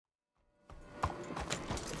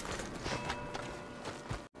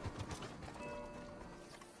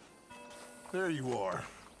There you are.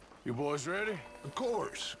 You boys ready? Of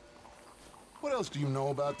course. What else do you know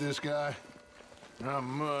about this guy? Not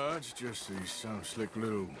much, just he's some slick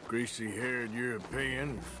little greasy-haired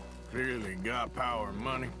European who's clearly got power and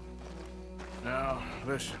money. Now,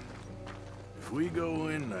 listen. If we go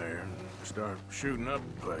in there and start shooting up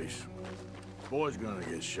the place, boy's gonna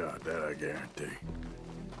get shot, that I guarantee.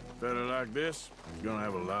 Fella like this is gonna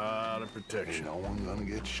have a lot of protection. Ain't no one gonna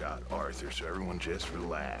get shot, Arthur, so everyone just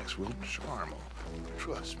relax. We'll charm him.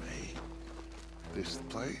 Trust me. This the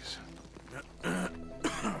place?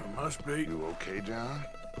 Must be. You okay, John?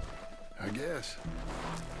 I guess.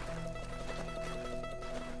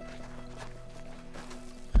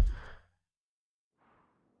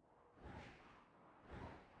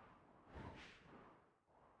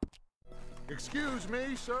 Excuse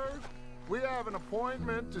me, sir. We have an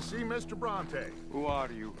appointment to see Mr. Bronte. Who are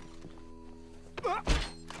you?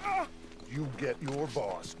 You get your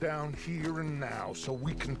boss down here and now so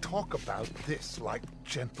we can talk about this like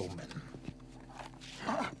gentlemen.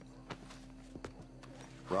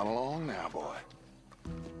 Run along now, boy.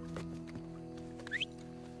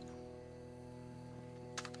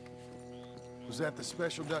 Was that the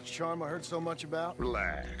special Dutch charm I heard so much about?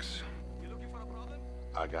 Relax. You looking for a problem?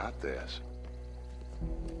 I got this.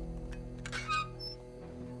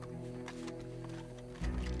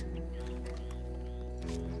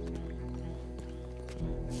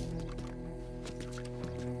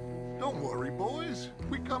 Don't worry, boys.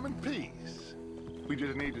 We come in peace. We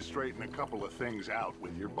just need to straighten a couple of things out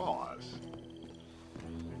with your boss.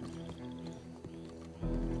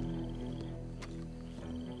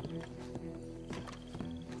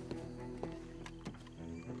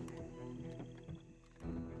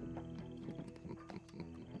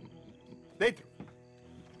 Dentro.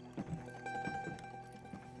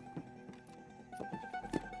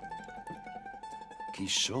 Chi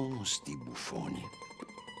sono sti buffoni?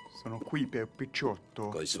 Sono qui per Picciotto.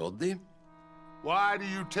 Coi soldi? Why do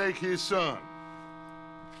you take his son?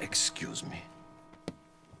 Excuse me.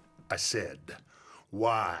 I said,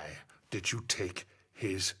 why did you take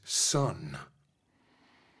his son?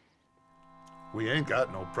 We ain't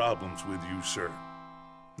got no problems with you, sir.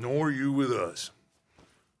 Nor you with us.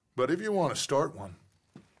 But if you want to start one,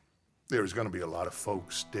 there's gonna be a lot of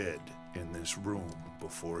folks dead in this room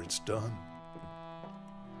before it's done.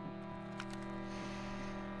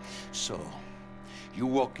 So, you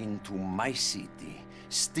walk into my city,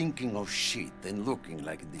 stinking of shit and looking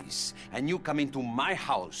like this, and you come into my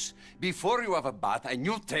house before you have a bath and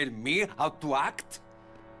you tell me how to act?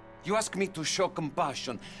 You ask me to show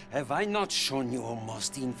compassion. Have I not shown you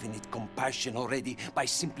almost infinite compassion already by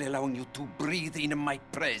simply allowing you to breathe in my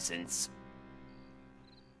presence?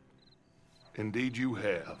 Indeed you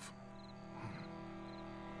have.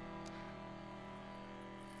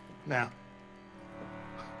 Now,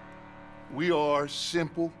 we are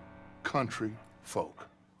simple country folk.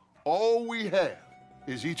 All we have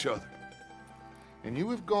is each other. And you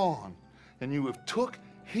have gone and you have took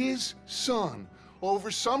his son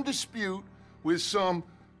over some dispute with some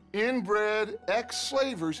inbred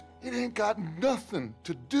ex-slavers. It ain't got nothing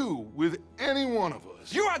to do with any one of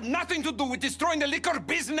us. You had nothing to do with destroying the liquor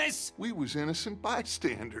business! We was innocent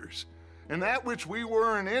bystanders. And that which we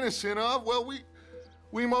weren't innocent of, well,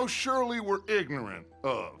 we most surely were ignorant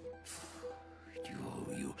of.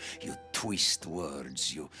 You twist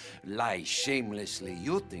words, you lie shamelessly.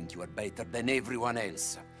 You think you are better than everyone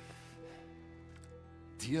else.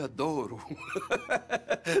 Ti adoro.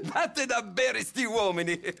 Date da bere sti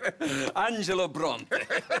uomini. Angelo Bronte.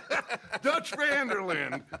 Dutch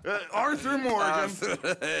Vanderland. Arthur Morgan. Arthur,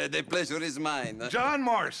 the pleasure is mine. John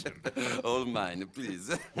Marston. All mine,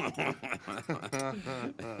 please.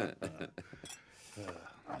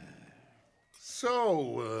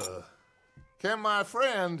 So, can my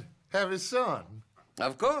friend have his son?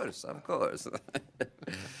 Of course, of course.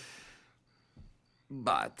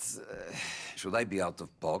 But, should I be out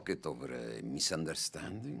of pocket over a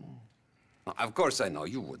misunderstanding? Of course I know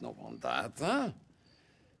you would not want that, huh?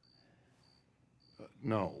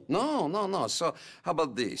 No. No. So, how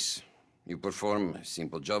about this? You perform a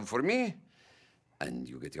simple job for me, and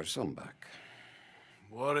you get your son back.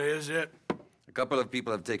 What is it? A couple of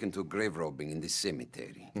people have taken to grave robbing in this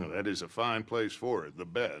cemetery. Well, that is a fine place for it, the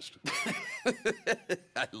best.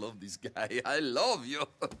 I love this guy. I love you.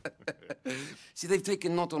 See, they've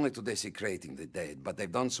taken not only to desecrating the dead, but they've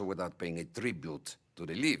done so without paying a tribute to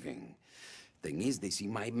the living. Thing is, they see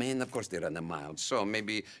my men, of course they run a mile. So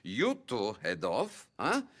maybe you two head off,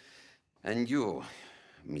 huh? And you,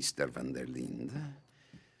 Mr. Van der Linde,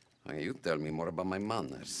 you tell me more about my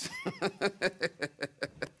manners.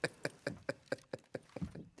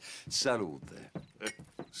 Salute.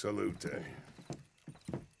 Salute.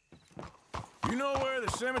 You know where the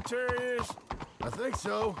cemetery is? I think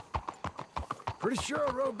so. Pretty sure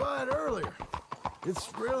I rode by it earlier. It's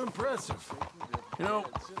real impressive. You know,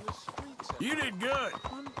 you did good,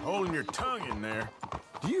 holding your tongue in there.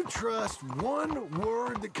 Do you trust one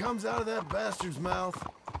word that comes out of that bastard's mouth?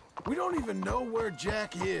 We don't even know where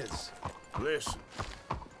Jack is. Listen,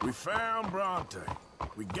 we found Bronte.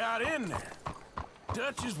 We got in there.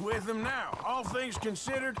 Dutch is with him now. All things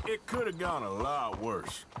considered, it could have gone a lot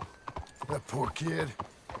worse. That poor kid.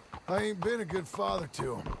 I ain't been a good father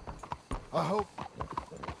to him. I hope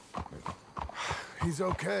he's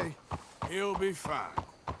okay. He'll be fine.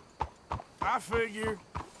 I figure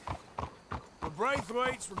the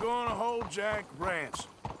Braithwaites were going to hold Jack ransom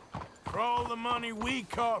for all the money we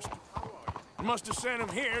cost him. They must have sent him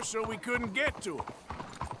here so we couldn't get to him.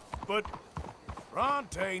 But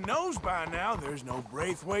Bronte knows by now there's no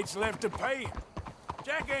Braithwaites left to pay him.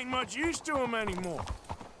 Jack ain't much use to him anymore.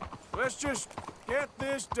 Let's just get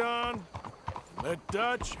this done. Let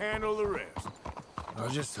Dutch handle the rest. I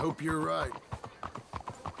just hope you're right.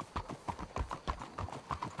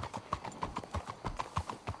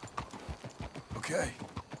 Okay,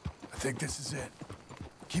 I think this is it.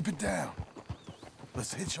 Keep it down.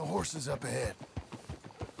 Let's hitch your horses up ahead.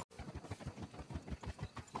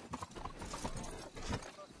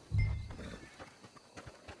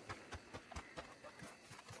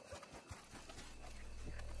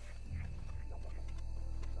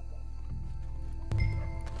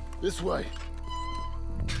 This way.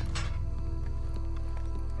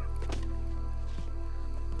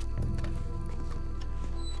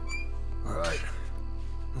 All right,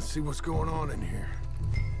 let's see what's going on in here.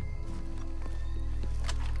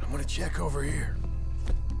 I'm gonna check over here.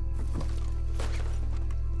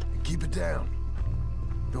 And keep it down.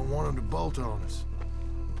 Don't want them to bolt on us.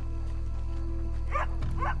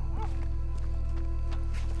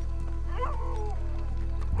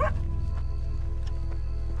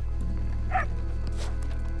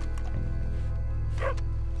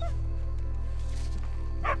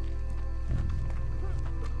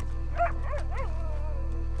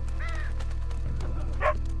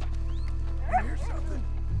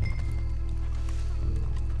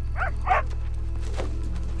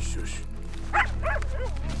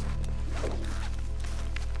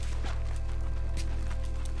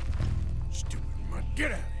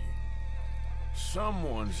 Get out of here.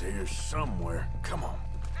 Someone's here somewhere. Come on.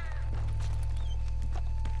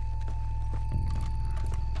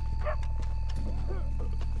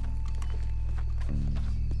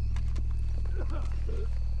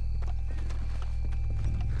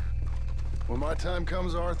 When my time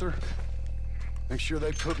comes, Arthur, make sure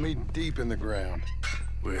they put me deep in the ground.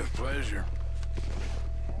 With pleasure.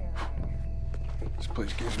 This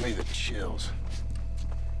place gives me the chills.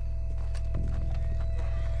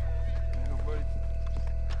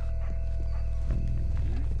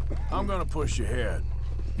 I'm gonna push you ahead.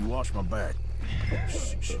 You watch my back.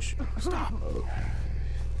 Shh, shh, shh. Stop.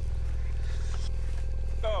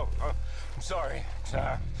 Oh, I'm sorry.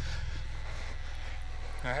 I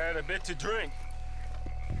had a bit to drink.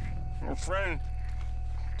 A friend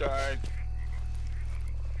died.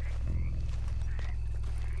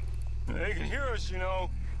 They can hear us, you know.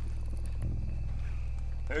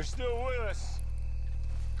 They're still with us.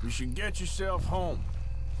 You should get yourself home.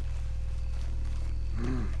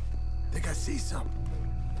 Think I see something.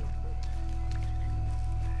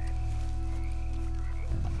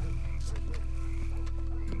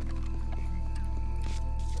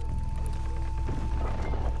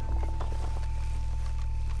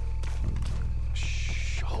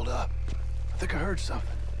 Shh, hold up. I think I heard something.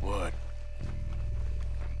 What?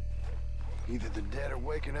 Either the dead are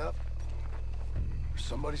waking up, or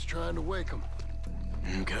somebody's trying to wake them.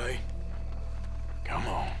 Okay. Come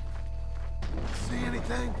on. See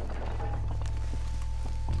anything?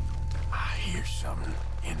 I hear something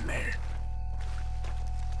in there.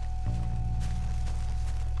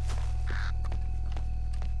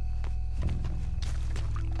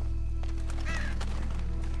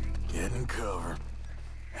 Get in cover,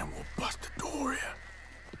 and we'll bust the door in.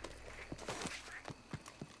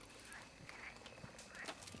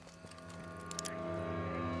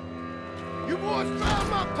 You boys found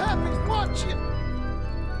my pappy's watch it!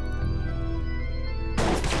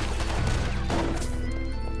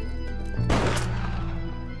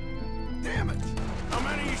 Damn it! How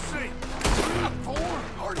many you see? Not four?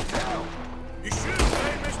 Hard to tell. You should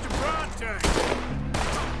say Mr. Bronte.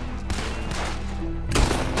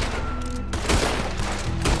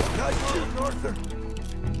 Nice shooting, Arthur.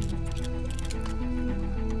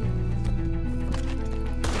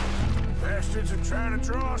 bastards are trying to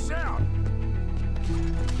draw us out.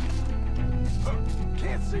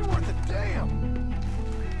 Can't see worth a damn.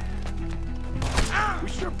 We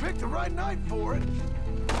sure picked the right night for it.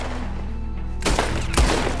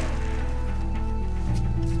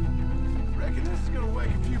 Reckon this is gonna wake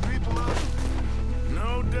a few people up.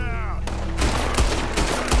 No doubt.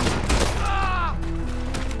 Ah!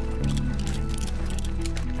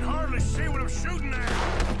 Can hardly see what I'm shooting at.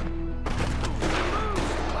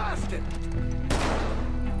 Blast it!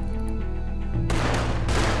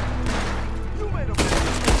 You made a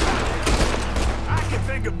I can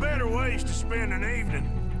think of better ways to spend an evening.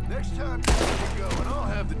 Next time you go, and I'll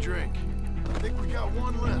have the drink. I think we got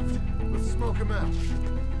one left. Let's smoke him out.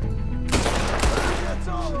 That's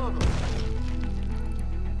all of them.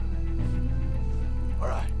 All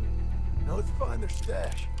right. Now let's find their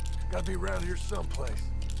stash. Gotta be around here someplace.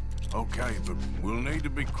 Okay, but we'll need to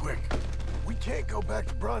be quick. We can't go back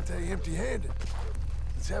to Bronte empty-handed.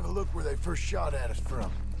 Let's have a look where they first shot at us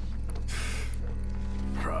from.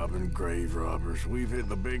 Robbing grave robbers. We've hit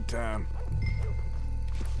the big time.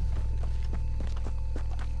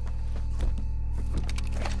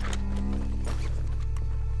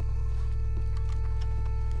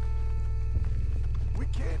 We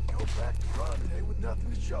can't go back to Bronte with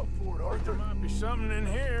nothing to show for it, Arthur. There might be something in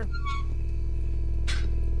here.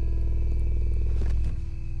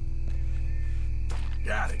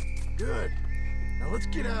 Got it. Good. Now let's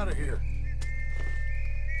get out of here.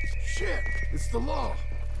 Shit! It's the law.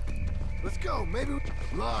 Let's go. Maybe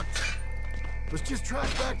locked. Let's just track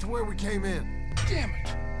back to where we came in. Damn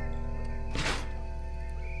it.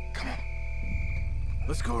 Come on.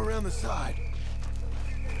 Let's go around the side.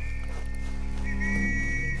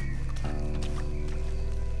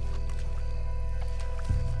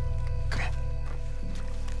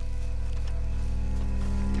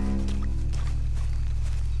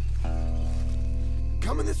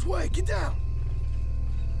 Coming this way. Get down.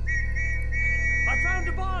 I found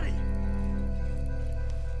a body!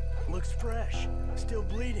 Looks fresh. Still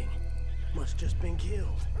bleeding. Must just been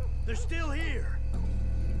killed. They're still here.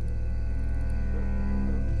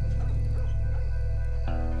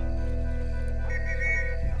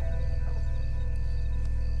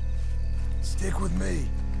 Stick with me.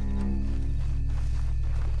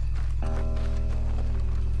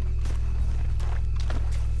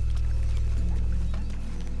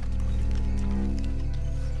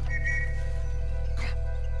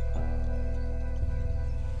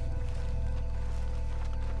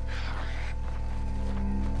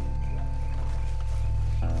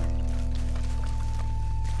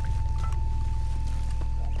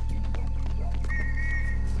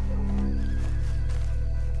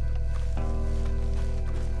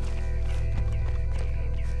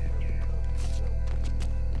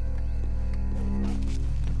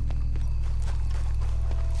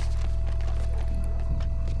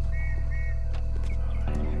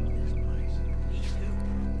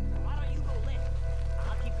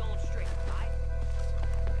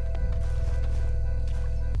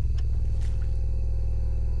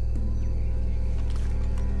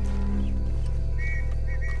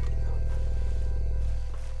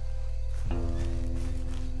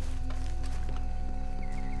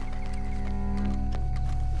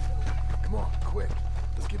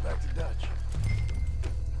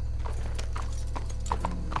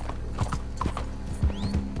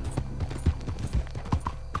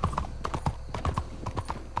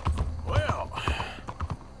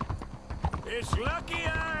 It's lucky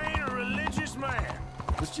I ain't a religious man.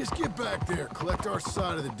 Let's just get back there, collect our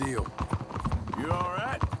side of the deal. You all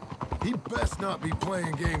right? He best not be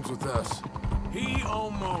playing games with us. He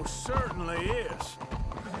almost certainly is.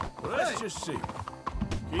 Well, let's just see.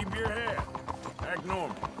 Keep your head. Act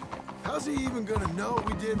normal. How's he even gonna know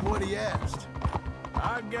we did what he asked?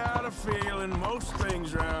 I got a feeling most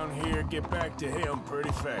things around here get back to him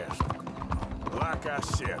pretty fast. Like I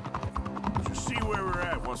said, just see where we're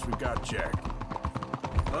at once we got Jack.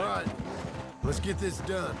 All right, let's get this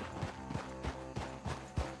done.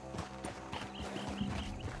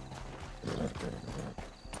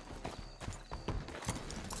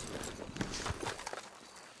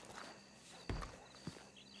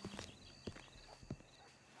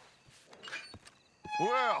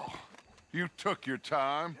 Well, you took your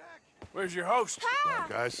time. Where's your host?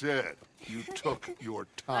 Like I said, you took your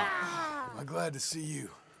time. I'm glad to see you.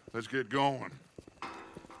 Let's get going.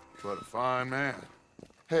 What a fine man.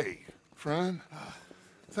 Hey, friend,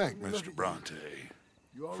 thank Mr. Bronte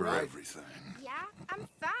You all for right? everything. Yeah, I'm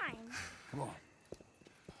fine. Come on.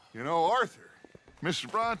 You know, Arthur,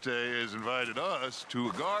 Mr. Bronte has invited us to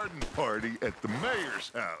a garden party at the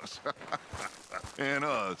mayor's house. And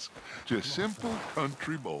us, just simple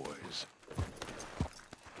country boys.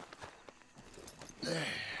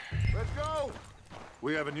 Let's go!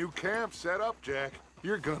 We have a new camp set up, Jack.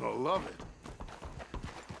 You're gonna love it.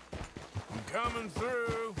 I'm coming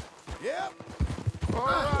through. Yep. All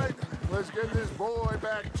right, let's get this boy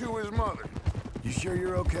back to his mother. You sure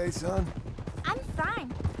you're okay, son? I'm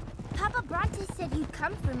fine. Papa Bronte said you'd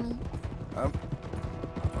come for me.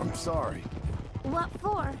 I'm sorry. What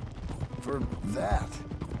for? For that.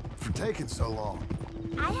 For taking so long.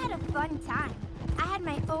 I had a fun time. I had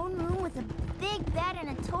my own room with a big bed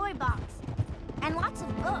and a toy box. And lots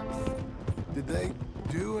of books. Did they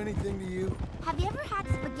do anything to you? Have you ever had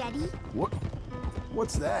spaghetti?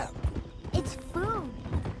 What's that? It's food.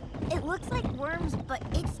 It looks like worms, but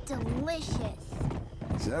it's delicious.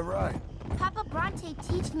 Is that right? Papa Bronte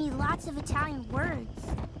teach me lots of Italian words.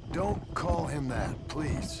 Don't call him that,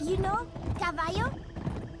 please. You know, caballo?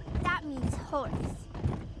 That means horse.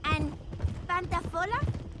 And pantafola?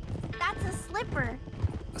 That's a slipper.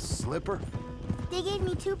 A slipper? They gave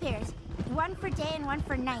me 2 pairs. One for day and one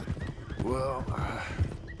for night. Well,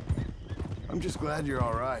 I'm just glad you're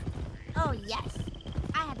all right. Oh, yes.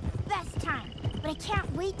 I had the best time. But I can't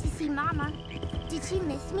wait to see Mama. Did she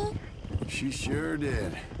miss me? She sure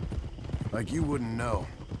did. Like you wouldn't know.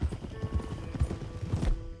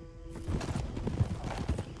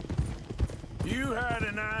 You had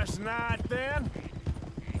a nice night then?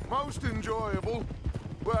 Most enjoyable.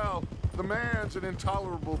 Well, the man's an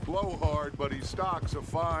intolerable blowhard, but he stocks a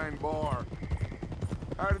fine bar.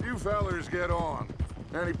 How did you fellers get on?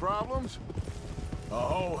 Any problems? A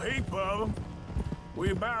whole heap of them.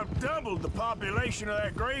 We about doubled the population of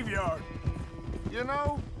that graveyard. You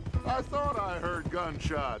know, I thought I heard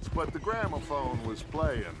gunshots, but the gramophone was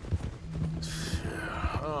playing.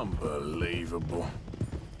 Unbelievable.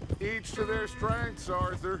 Each to their strengths,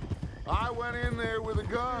 Arthur. I went in there with a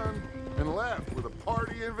gun and left with a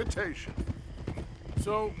party invitation.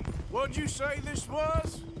 So, what'd you say this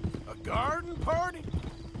was? A garden party?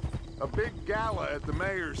 A big gala at the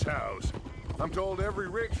mayor's house. I'm told every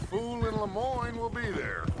rich fool in Lemoyne will be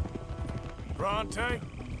there. Bronte?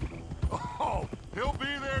 Oh, he'll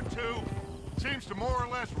be there too. Seems to more or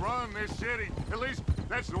less run this city. At least,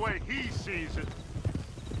 that's the way he sees it.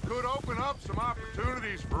 Could open up some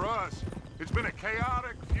opportunities for us. It's been a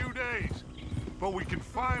chaotic few days, but we can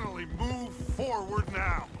finally move forward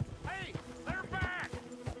now. Hey, they're back!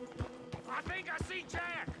 I think I see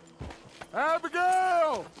Jack!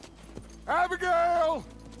 Abigail! Abigail!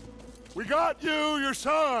 We got you, your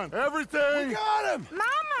son, everything! We got him!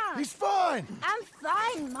 Mama! He's fine! I'm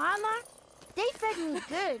fine, Mama. They fed me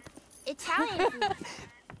good. Italian food.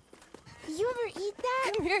 Did you ever eat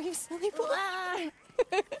that? Come here, you silly boy.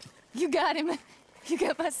 You got him. You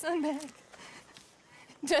got my son back.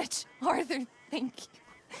 Dutch, Arthur, thank you.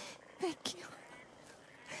 Thank you.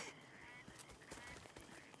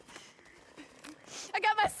 I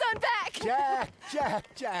got my son back!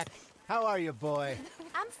 Jack. How are you, boy?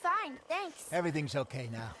 I'm fine, thanks. Everything's okay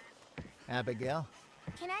now. Abigail?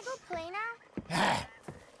 Can I go play now?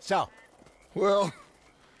 So, Well,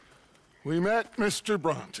 we met Mr.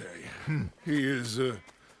 Bronte. He is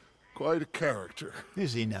quite a character.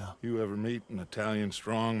 is he now? You ever meet an Italian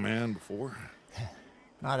strong man before?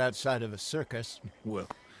 Not outside of a circus. Well,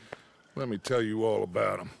 let me tell you all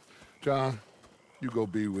about him. John, you go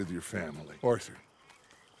be with your family. Arthur,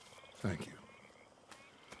 thank you.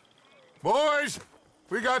 Boys,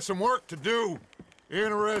 we got some work to do.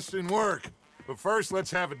 Interesting work. But first,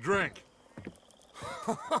 let's have a drink.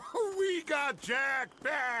 We got Jack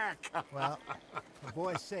back! Well, the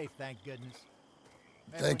boy's safe, thank goodness.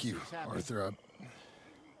 Thank you, Everyone seems happy.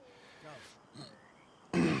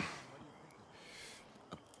 Arthur.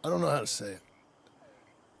 I don't know how to say it.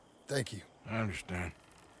 Thank you. I understand.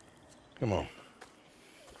 Come on.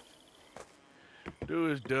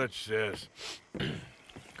 Do as Dutch says.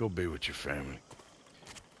 Go be with your family.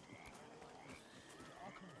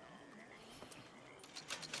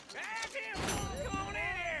 Come on in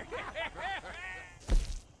here!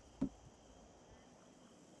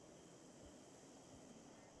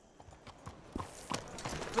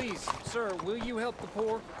 Please, sir, will you help the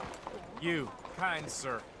poor? You, kind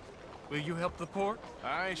sir, will you help the poor?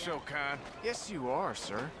 I ain't so kind. Yes, you are,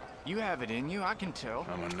 sir. You have it in you, I can tell.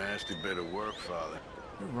 I'm a nasty bit of work, Father.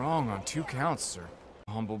 You're wrong on 2 counts, sir.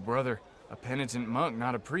 A humble brother, a penitent monk,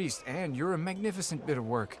 not a priest, and you're a magnificent bit of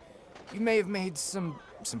work. You may have made some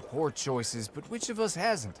poor choices, but which of us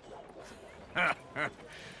hasn't?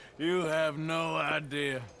 You have no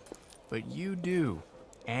idea. But you do.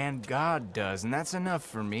 And God does, and that's enough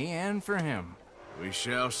for me and for him. We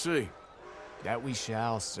shall see. That we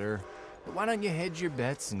shall, sir. But why don't you hedge your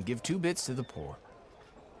bets and give 2 bits to the poor?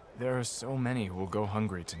 There are so many who will go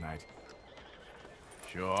hungry tonight.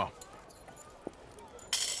 Sure.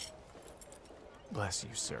 Bless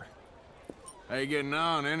you, sir. How you getting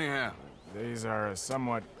on, anyhow? These are a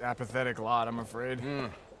somewhat apathetic lot, I'm afraid.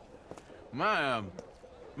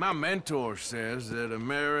 My mentor says that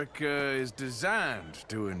America is designed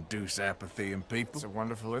to induce apathy in people. It's a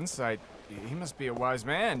wonderful insight. He must be a wise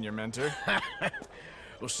man, your mentor.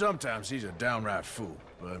 Well, sometimes he's a downright fool,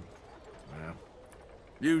 but, well,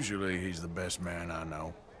 usually he's the best man I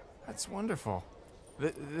know. That's wonderful.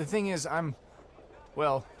 The thing is,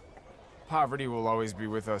 well, poverty will always be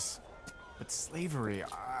with us. But slavery,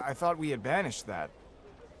 I thought we had banished that.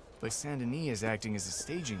 Like Saint Denis is acting as a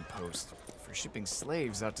staging post for shipping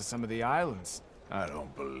slaves out to some of the islands. I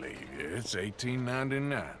don't believe you. It's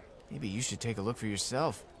 1899. Maybe you should take a look for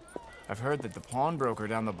yourself. I've heard that the pawnbroker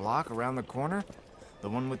down the block around the corner, the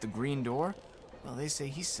one with the green door, well, they say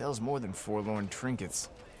he sells more than forlorn trinkets.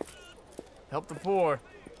 Help the poor.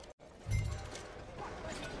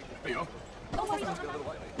 Hey, yo.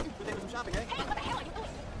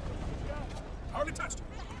 Hardly touched you.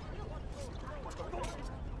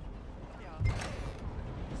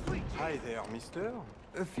 Hi there, mister.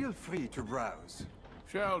 Feel free to browse.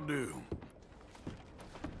 Shall do.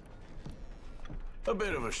 A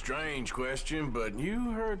bit of a strange question, but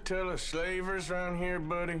you heard tell of slavers around here,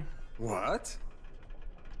 buddy? What?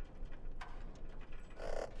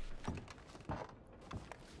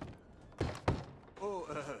 Oh,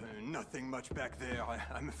 nothing much back there.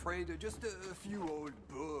 I'm afraid just a few old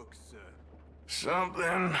books.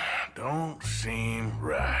 Something don't seem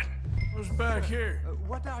right. What's back here?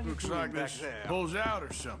 What are you Looks doing like back this there? pulls out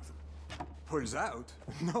or something. Pulls out?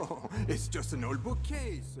 No, it's just an old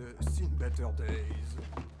bookcase. Seen better days.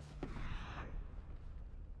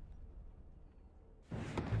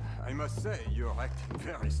 I must say, you're acting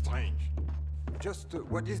very strange. Just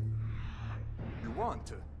what is you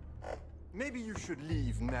want? Maybe you should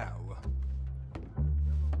leave now.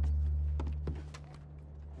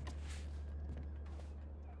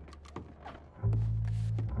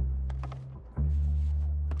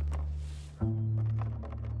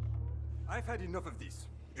 I've had enough of this.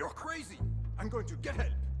 You're crazy. I'm going to get help.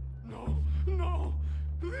 No, no!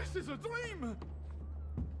 This is a dream!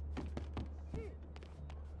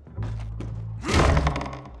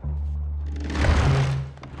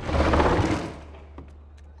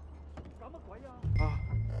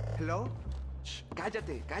 Hello? Shh,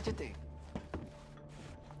 cállate, cállate.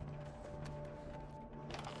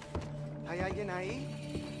 ¿Hay alguien ahí?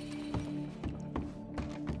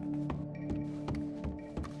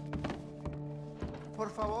 Por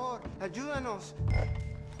favor, ayúdanos.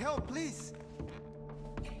 Help, please.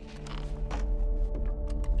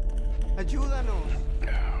 Ayúdanos.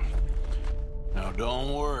 Now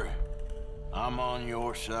don't worry. I'm on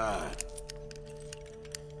your side.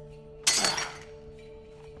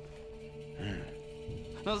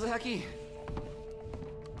 Nos deja aquí.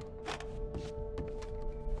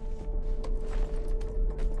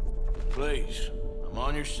 Please, I'm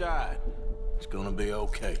on your side. It's gonna be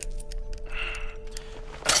okay.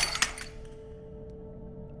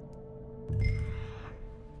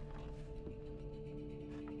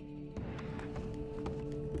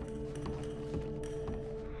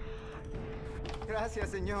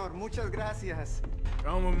 Gracias, señor. Muchas gracias.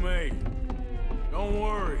 Come with me. Don't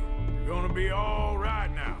worry. You're gonna be all right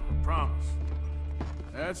now, I promise.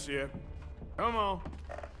 That's it. Come on.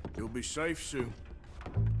 You'll be safe soon.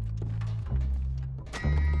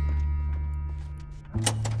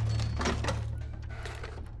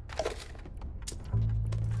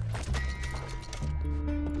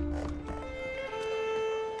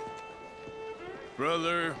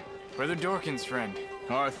 Brother Dorkin's friend.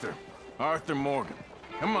 Arthur Morgan.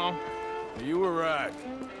 Come on. You were right.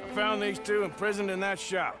 I found these two imprisoned in that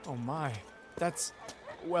shop. Oh my. That's...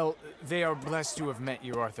 well, they are blessed to have met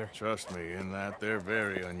you, Arthur. Trust me, in that they're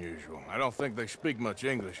very unusual. I don't think they speak much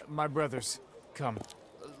English. My brothers, come.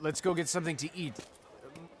 Let's go get something to eat.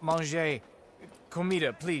 Manger.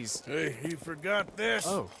 Comida, please. Hey, you forgot this?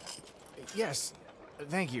 Oh. Yes.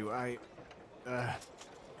 Thank you.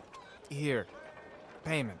 Here.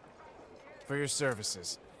 Payment. For your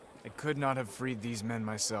services. I could not have freed these men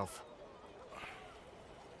myself.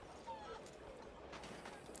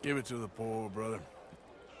 Give it to the poor, brother.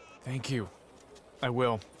 Thank you. I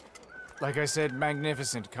will. Like I said,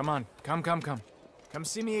 magnificent. Come on. Come. Come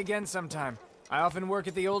see me again sometime. I often work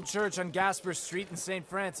at the old church on Gasper Street in St.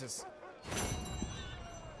 Francis.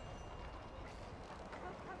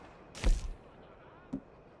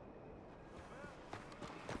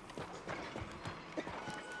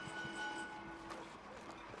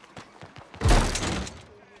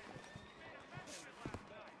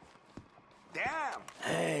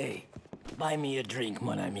 Buy me a drink,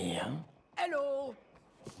 mon ami, huh? Hello!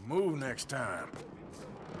 Move next time.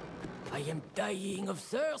 I am dying of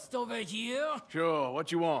thirst over here. Sure,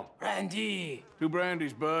 what you want? Brandy. 2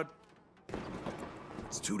 brandies, bud.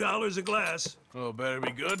 It's $2 a glass. Oh, better be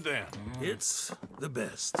good then. It's the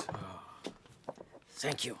best.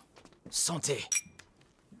 Thank you. Santé.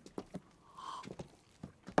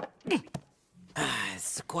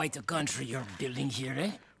 It's quite a country you're building here,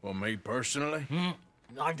 eh? Well, me personally?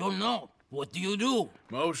 I don't know. What do you do?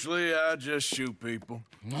 Mostly, I just shoot people.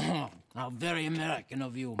 How very American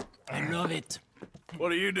of you. I love it.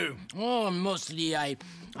 What do you do? Oh, mostly I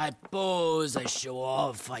pose, I show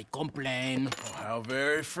off, I complain. Oh, how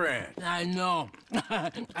very French. I know.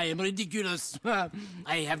 I am ridiculous.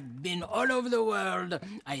 I have been all over the world.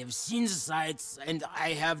 I have seen the sights, and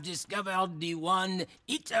I have discovered the one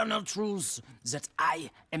eternal truth that I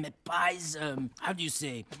am a pies, how do you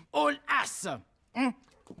say, all ass.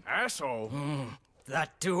 Asshole?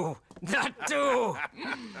 That too. That too.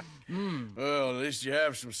 Well, at least you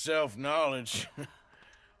have some self-knowledge.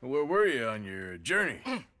 Where were you on your journey?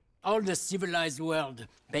 All the civilized world.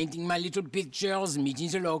 Painting my little pictures, meeting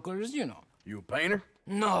the locals, you know. You a painter?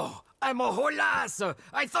 No, I'm a whole ass.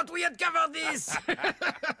 I thought we had covered this.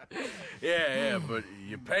 Yeah, but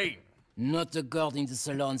you paint. Not according to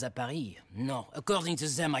salons at Paris. No, according to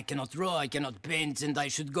them, I cannot draw, I cannot paint, and I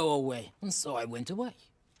should go away. And so I went away.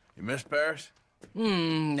 You miss Paris?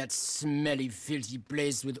 That smelly, filthy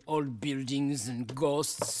place with old buildings and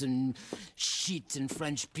ghosts and shit and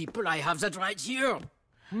French people. I have that right here.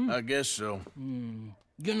 I guess so.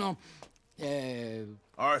 You know,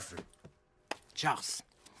 Arthur. Charles.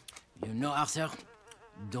 You know, Arthur?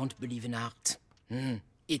 Don't believe in art.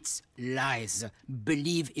 It's lies.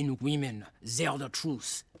 Believe in women. They're the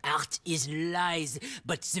truth. Art is lies,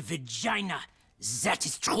 but the vagina, that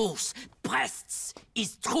is truth. Breasts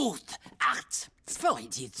is truth. Art, it's for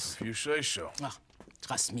idiots. If you say so.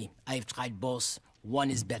 Trust me, I've tried both. One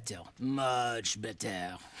is better. Much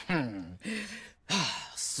better.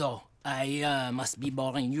 So, I must be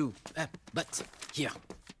boring you. But, here.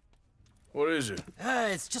 What is it?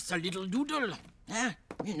 It's just a little doodle.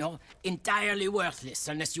 You know, entirely worthless,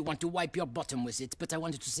 unless you want to wipe your bottom with it. But I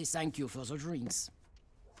wanted to say thank you for the drinks.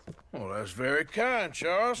 Well, that's very kind,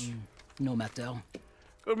 Charles. No matter.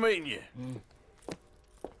 Good meeting you.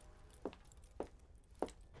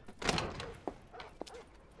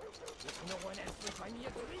 No one else will find me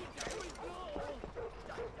a drink. I will go.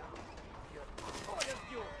 All of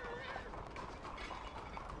you.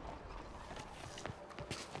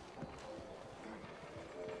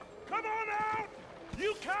 Come on out!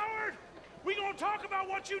 You coward! We gonna talk about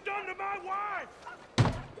what you done to my wife!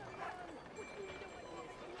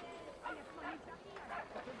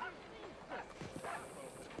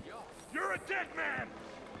 You're a dead man!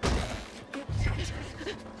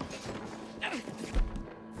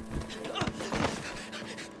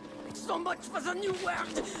 So much for the new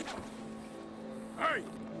world! Hey!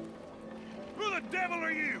 Who the devil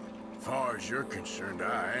are you? As far as you're concerned,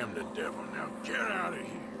 I am the devil. Now get out of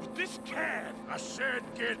here. This cat! I said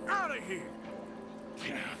get out of here.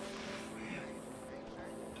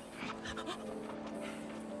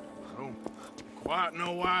 Don't quite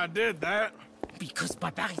know why I did that. Because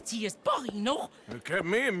barbarity is boring, no? It kept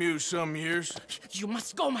me amused some years. You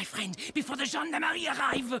must go, my friend, before the gendarmerie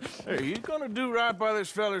arrive. Hey, you gonna do right by this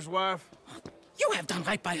feller's wife? You have done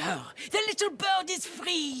right by her. The little bird is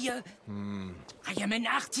free. I am an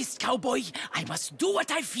artist, cowboy. I must do what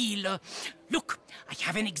I feel. Look, I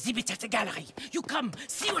have an exhibit at the gallery. You come,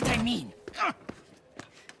 see what I mean.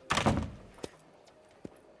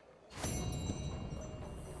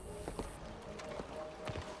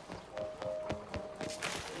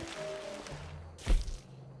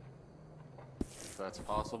 If that's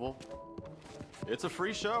possible. It's a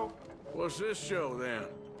free show. What's this show, then?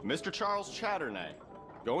 Mr. Charles Chatternay.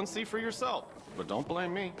 Go and see for yourself, but don't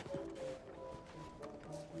blame me.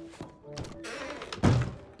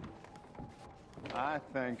 I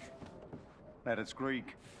think that it's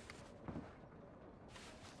Greek.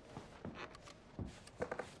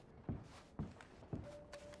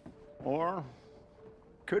 Or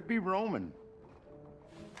could be Roman.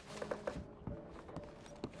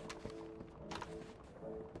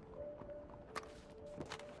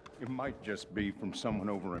 It might just be from someone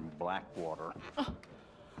over in Blackwater.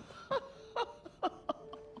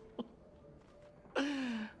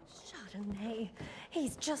 Chardonnay,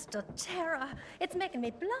 he's just a terror. It's making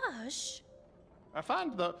me blush. I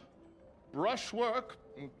find the brushwork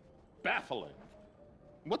baffling.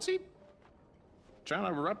 What's he trying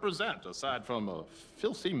to represent aside from a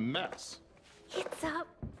filthy mess? It's a...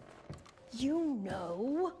 you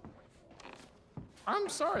know. I'm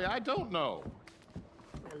sorry, I don't know.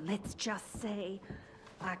 Well, let's just say,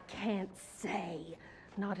 I can't say.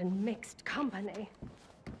 Not in mixed company.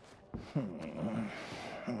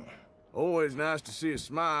 Always nice to see a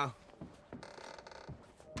smile.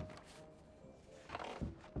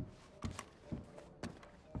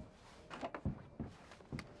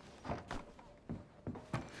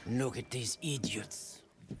 Look at these idiots.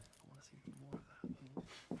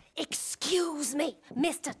 Excuse me,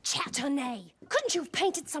 Mr. Chatternet. Couldn't you have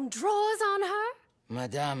painted some drawers on her?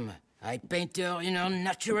 Madame, I paint her in her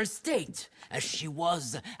natural state, as she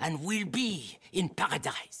was and will be in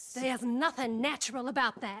paradise. There's nothing natural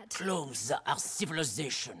about that. Clothes are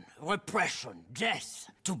civilization, repression, death.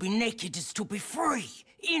 To be naked is to be free,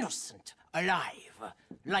 innocent, alive.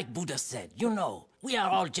 Like Buddha said, you know, we are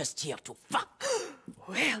all just here to fuck.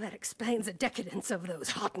 Well, that explains the decadence of those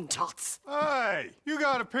Hottentots. Hey, you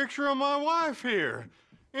got a picture of my wife here.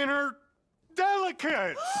 In her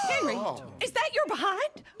delicate. Henry, is that your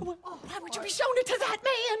behind? Why would you be showing it to that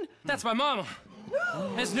man? That's my mama.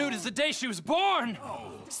 As nude as the day she was born.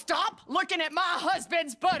 Stop looking at my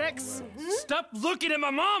husband's buttocks. Stop looking at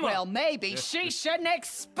my mama. Well, maybe she shouldn't have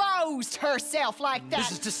exposed herself like that.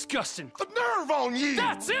 This is disgusting. The nerve on you!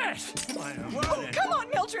 That's it! Oh, come on,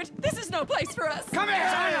 Mildred. This is no place for us. Come here,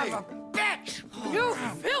 son of a bitch! You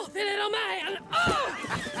filthy little man! Oh!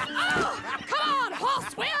 Oh! Come on,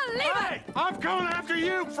 horse, we'll leave it! Hey, I'm coming after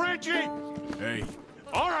you, Frenchie! Hey.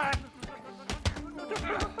 All right.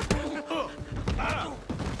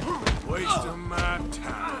 Waste of my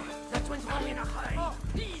time. That one's wrong in a hurry.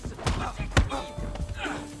 Please,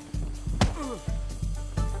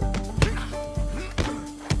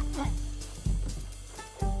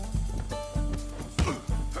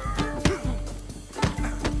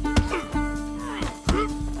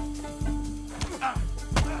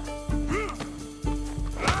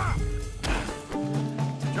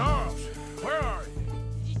 Charles, where are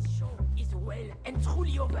you? this show is well and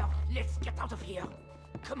truly over. Let's get out of here.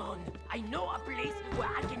 Come on, I know a place where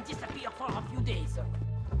I can disappear for a few days.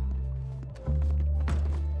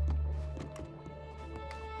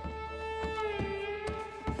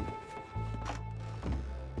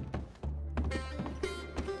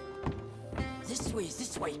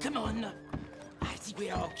 This way, come on. I think we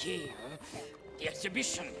are okay. The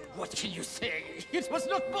exhibition, what can you say? It was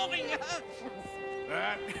not boring.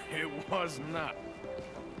 That it was not.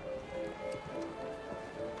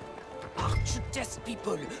 Art should test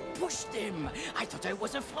people, push them. I thought I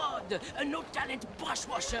was a fraud, a no-talent brush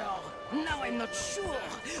washer. Now I'm not sure.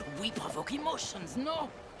 We provoke emotions, no?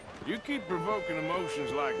 You keep provoking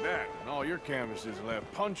emotions like that, and all your canvases will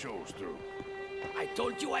have punch holes through. I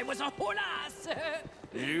told you I was a whole ass.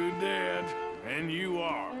 You did, and you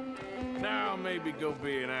are. Now maybe go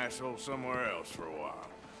be an asshole somewhere else for a while.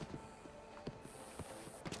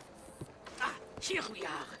 Ah, here we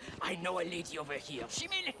are. I know a lady over here. She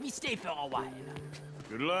may let me stay for a while.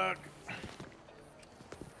 Good luck.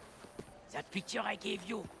 That picture I gave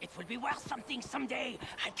you, it will be worth something someday.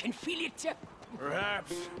 I can feel it.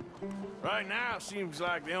 Perhaps. Right now, seems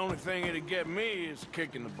like the only thing it'd get me is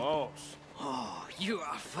kicking the balls. Oh, you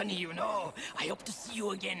are funny, you know. I hope to see you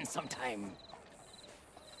again sometime.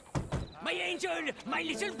 My angel, my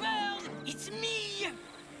little bird, it's me!